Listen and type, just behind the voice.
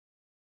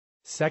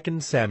2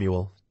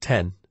 Samuel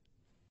 10.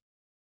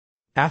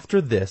 After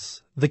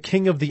this, the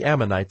king of the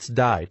Ammonites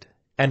died,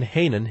 and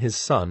Hanun his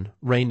son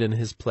reigned in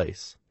his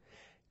place.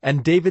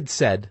 And David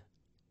said,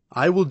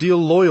 I will deal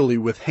loyally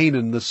with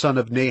Hanun the son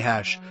of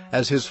Nahash,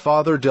 as his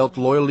father dealt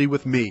loyally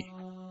with me.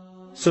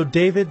 So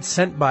David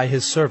sent by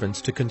his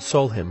servants to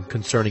console him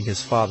concerning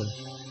his father.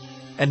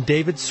 And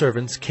David's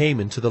servants came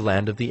into the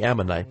land of the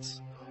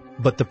Ammonites.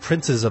 But the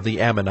princes of the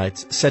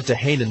Ammonites said to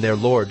Hanun their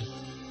lord,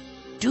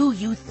 Do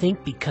you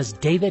think because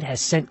David has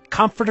sent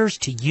comforters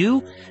to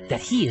you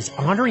that he is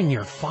honoring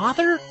your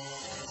father?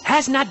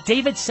 Has not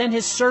David sent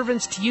his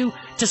servants to you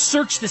to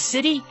search the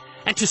city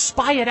and to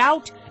spy it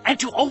out and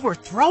to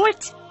overthrow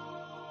it?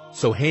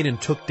 So Hanun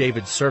took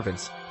David's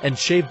servants and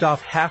shaved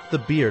off half the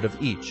beard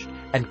of each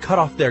and cut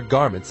off their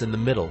garments in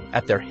the middle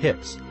at their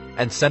hips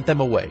and sent them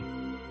away.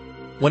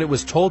 When it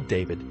was told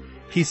David,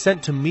 he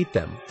sent to meet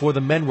them, for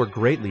the men were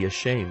greatly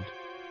ashamed.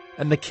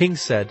 And the king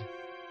said,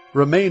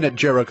 Remain at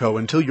Jericho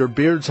until your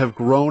beards have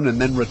grown, and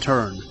then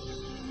return.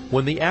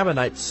 When the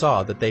Ammonites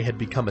saw that they had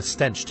become a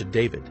stench to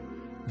David,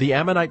 the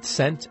Ammonites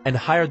sent and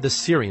hired the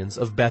Syrians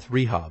of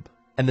Beth-rehob,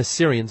 and the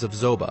Syrians of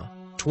Zobah,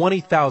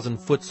 20,000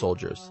 foot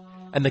soldiers,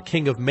 and the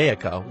king of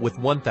Maacah with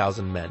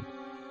 1,000 men,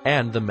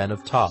 and the men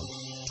of Tob,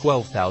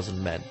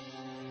 12,000 men.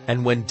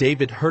 And when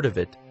David heard of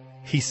it,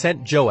 he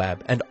sent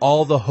Joab and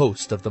all the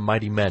host of the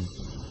mighty men.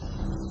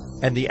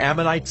 And the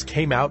Ammonites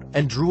came out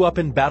and drew up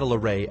in battle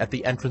array at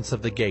the entrance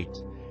of the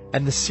gate.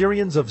 And the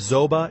Syrians of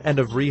Zobah and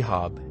of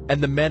Rehob, and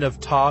the men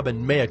of Tob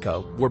and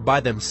Maacah were by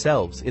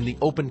themselves in the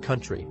open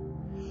country.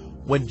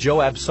 When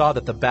Joab saw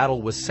that the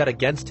battle was set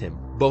against him,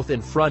 both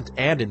in front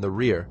and in the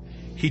rear,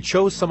 he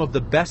chose some of the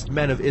best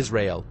men of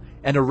Israel,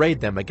 and arrayed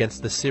them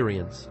against the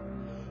Syrians.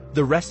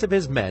 The rest of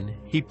his men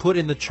he put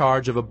in the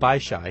charge of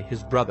Abishai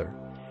his brother,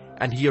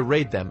 and he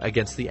arrayed them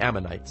against the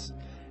Ammonites.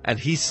 And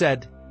he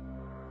said,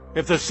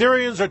 If the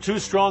Syrians are too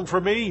strong for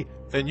me,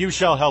 then you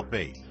shall help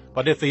me.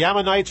 But if the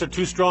Ammonites are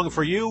too strong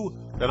for you,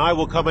 then I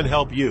will come and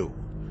help you.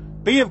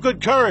 Be of good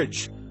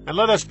courage, and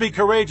let us be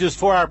courageous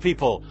for our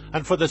people,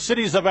 and for the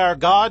cities of our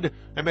God,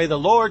 and may the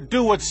Lord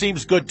do what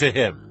seems good to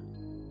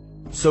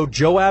him. So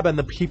Joab and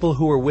the people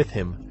who were with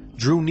him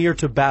drew near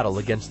to battle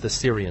against the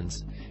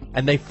Syrians,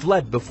 and they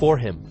fled before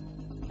him.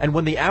 And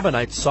when the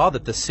Ammonites saw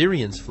that the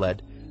Syrians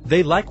fled,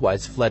 they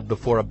likewise fled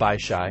before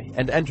Abishai,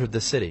 and entered the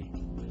city.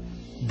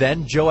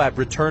 Then Joab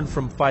returned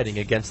from fighting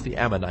against the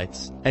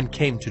Ammonites, and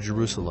came to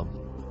Jerusalem.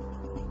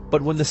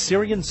 But when the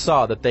Syrians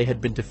saw that they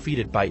had been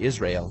defeated by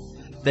Israel,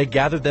 they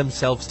gathered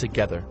themselves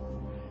together.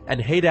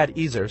 And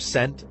Hadad-ezer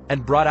sent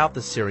and brought out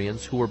the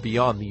Syrians who were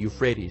beyond the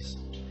Euphrates.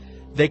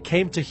 They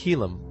came to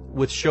Helam,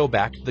 with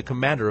Shobach the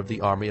commander of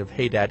the army of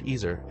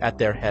Hadad-ezer at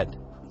their head.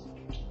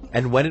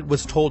 And when it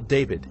was told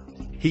David,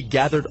 he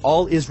gathered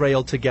all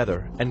Israel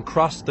together, and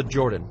crossed the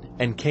Jordan,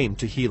 and came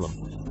to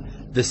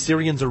Helam. The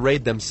Syrians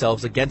arrayed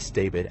themselves against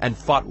David, and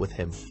fought with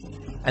him.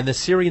 And the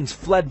Syrians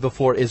fled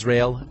before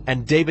Israel,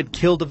 and David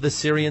killed of the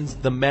Syrians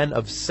the men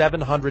of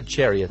 700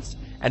 chariots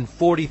and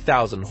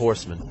 40,000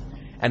 horsemen,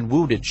 and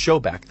wounded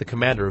Shobach the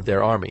commander of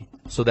their army,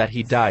 so that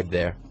he died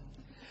there.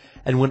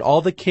 And when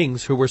all the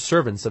kings who were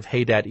servants of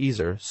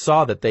Hadad-ezer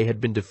saw that they had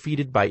been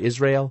defeated by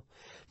Israel,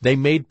 they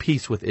made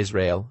peace with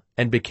Israel,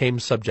 and became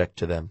subject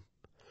to them.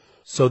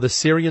 So the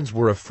Syrians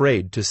were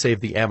afraid to save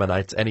the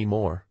Ammonites any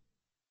more.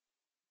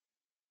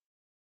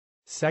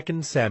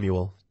 2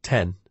 Samuel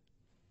 10.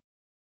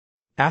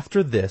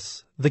 After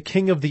this, the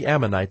king of the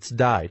Ammonites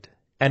died,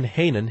 and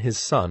Hanun his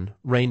son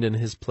reigned in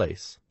his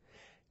place.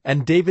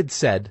 And David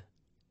said,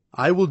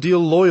 I will deal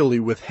loyally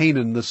with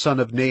Hanun the son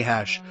of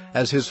Nahash,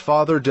 as his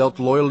father dealt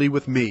loyally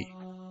with me.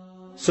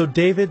 So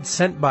David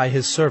sent by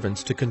his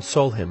servants to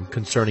console him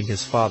concerning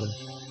his father.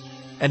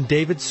 And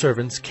David's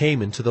servants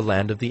came into the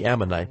land of the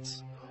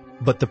Ammonites.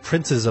 But the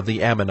princes of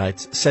the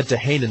Ammonites said to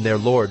Hanun their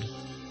lord,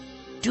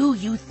 Do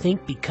you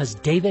think because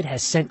David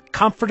has sent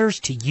comforters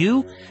to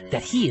you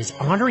that he is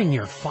honoring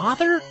your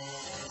father?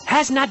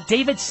 Has not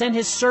David sent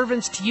his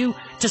servants to you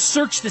to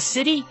search the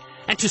city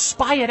and to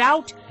spy it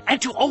out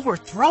and to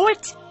overthrow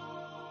it?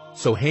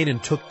 So Hanun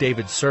took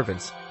David's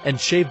servants and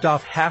shaved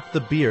off half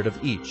the beard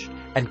of each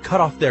and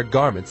cut off their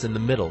garments in the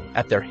middle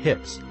at their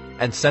hips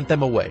and sent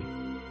them away.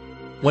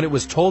 When it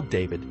was told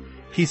David,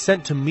 he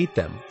sent to meet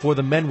them, for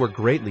the men were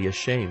greatly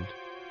ashamed.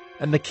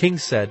 And the king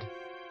said,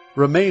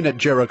 Remain at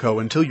Jericho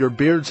until your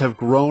beards have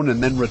grown,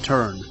 and then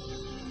return.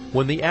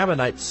 When the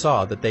Ammonites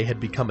saw that they had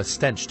become a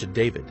stench to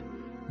David,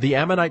 the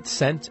Ammonites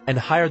sent and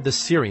hired the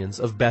Syrians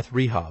of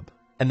Beth-rehob,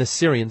 and the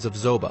Syrians of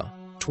Zobah,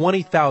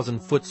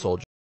 20,000 foot soldiers,